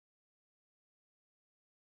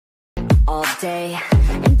all day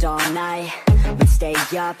and all night. We'd stay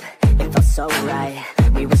up, it felt so right.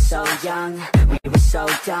 We were so young, we were so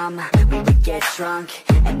dumb. We would get drunk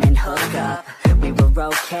and then hook up. We were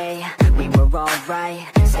okay, we were alright,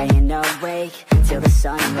 staying awake till the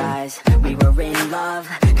sunrise. We were in love,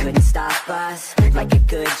 couldn't stop us, like a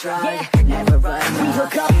good drug, never enough. We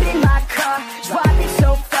hook up in my car, driving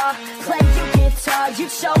so far, play your guitar, you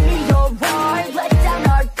show me your art. Let down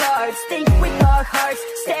our guards, think with our hearts,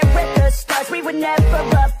 stare at the stars, we were never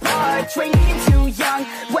apart. Drinking too young,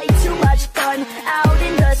 way too much fun, out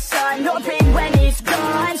in the sun, hoping when it's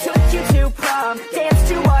gone. Took you to prom, dance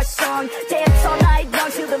to our song, dance all night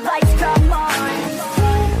long till the lights come on.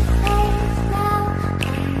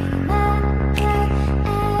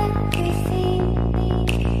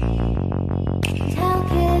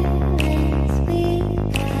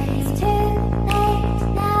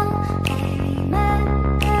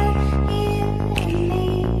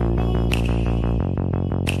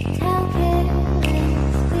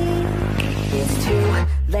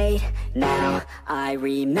 Now I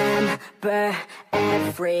remember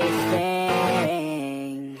everything,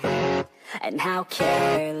 and how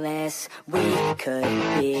careless we could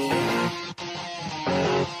be,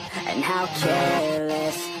 and how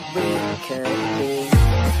careless we could be,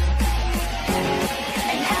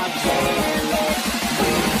 and how careless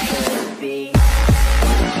we could be.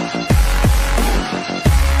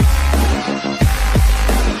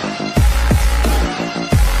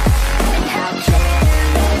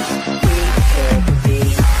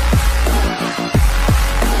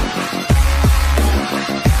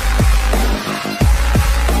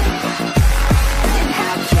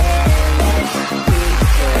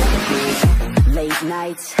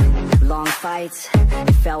 Nights, long fights,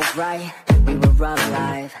 it felt right, we were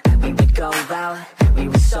alive. We would go out, we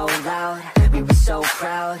were so loud, we were so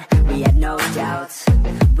proud, we had no doubts.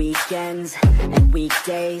 Weekends and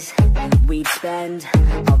weekdays, we'd spend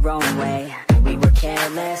our own way. We were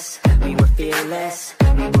careless, we were fearless,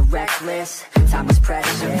 we were reckless, time was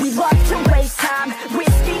precious. We loved to waste time,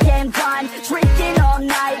 whiskey and wine, drinking all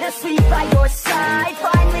night, asleep by your side.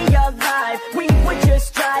 Finally alive, we would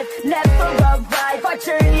just drive, never arrive. Our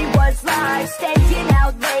journey was live, staying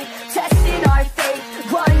out late, testing our fate,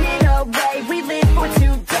 running away. We live for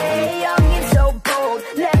today, young and so bold,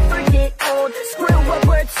 never get old. Screw what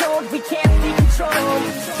we're told, we can't be controlled.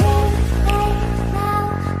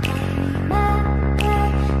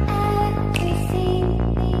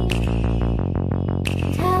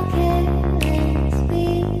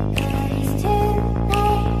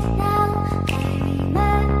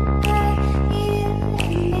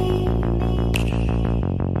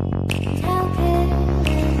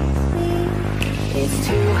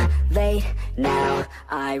 Late now,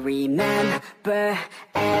 I remember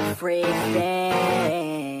everything,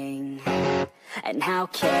 and how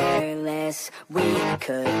careless we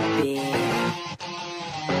could be,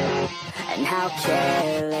 and how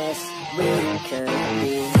careless we could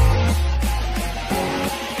be,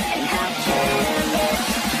 and how careless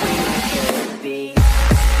we could be.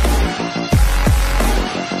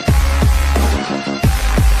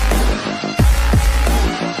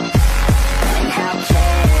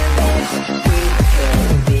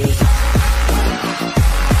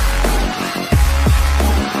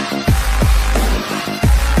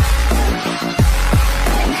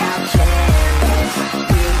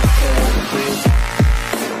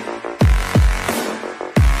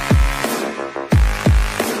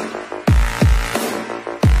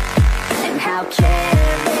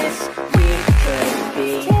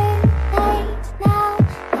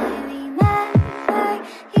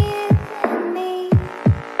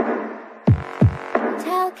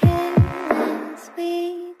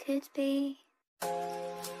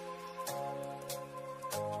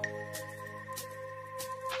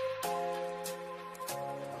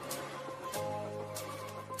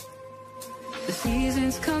 The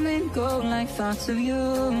seasons come and go like thoughts of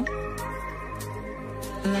you,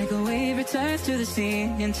 like a wave returns to the sea,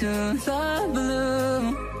 into the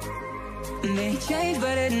blue. They change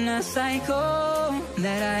but in a cycle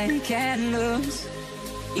that I can't lose.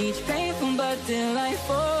 Each painful but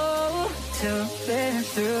delightful to live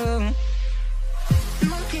through.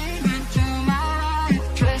 Looking into my eyes,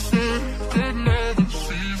 trusting that never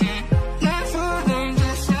sees it. Not for them,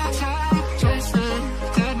 just a time, trusting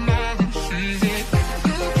that never sees it.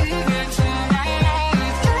 Looking into my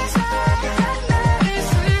eyes, trusting that never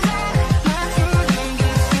sees it. Not for them,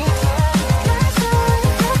 just a time, trusting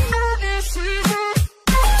that never sees it.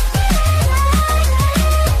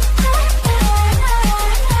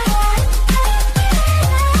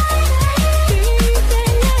 Deep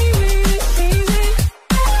in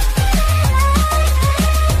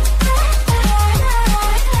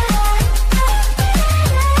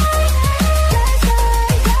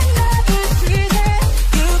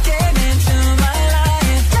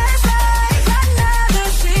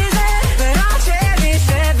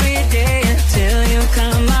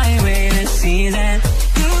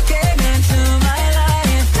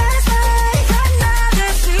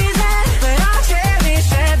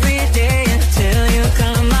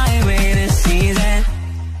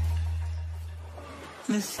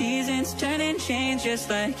change just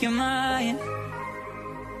like your mind.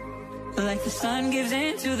 Like the sun gives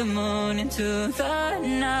into the moon, into the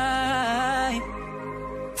night.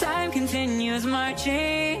 Time continues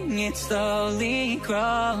marching, it slowly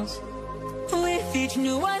crawls. With each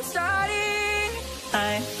new one starting,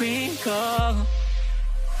 I recall.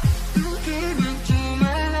 You came into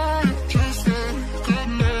my life just like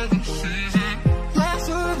another season. Last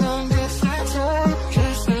so long, just like time,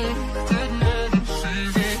 just like another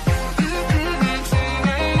season. You came into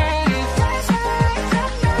my life just like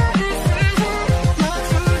another season. Last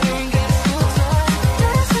so long, just like time,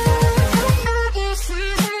 just like another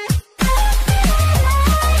season.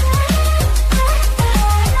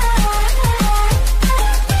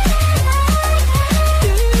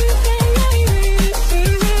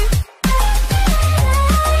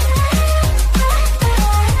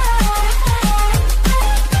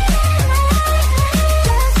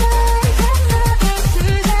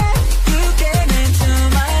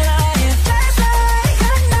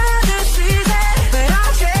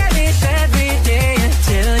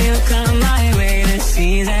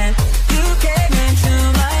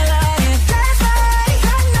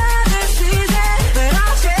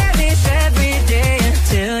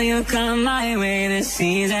 Come my way this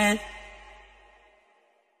season.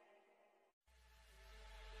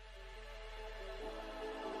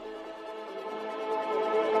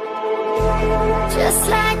 Just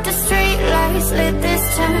like the street lights lit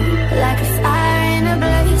this town, like a fire in a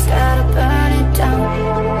blaze, gotta burn it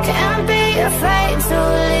down. Can't be afraid to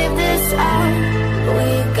leave this out. We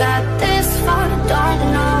got this far, don't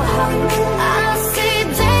know how. I see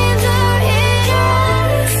danger in your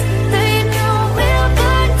eyes. They know we'll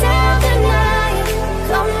burn down the night.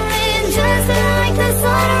 Coming just like the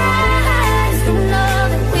sunrise. You know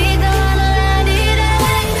that we gonna let it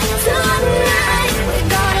out. Tonight, we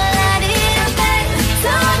gonna let it out.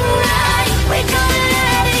 Tonight, we gonna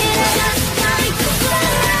let it out. Just like the sunrise, we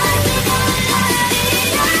gonna let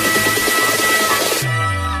it out.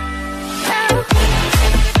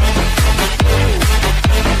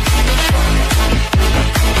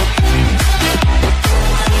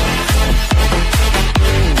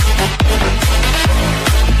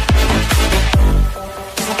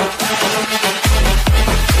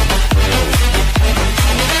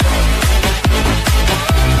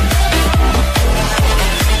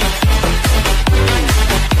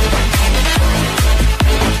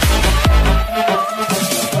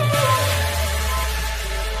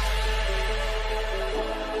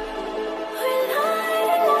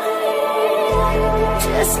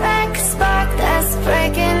 Just like a spark that's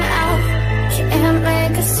breaking out. Can't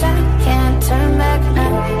make a stop, can't turn back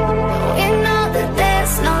now. We know that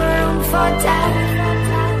there's no room for doubt.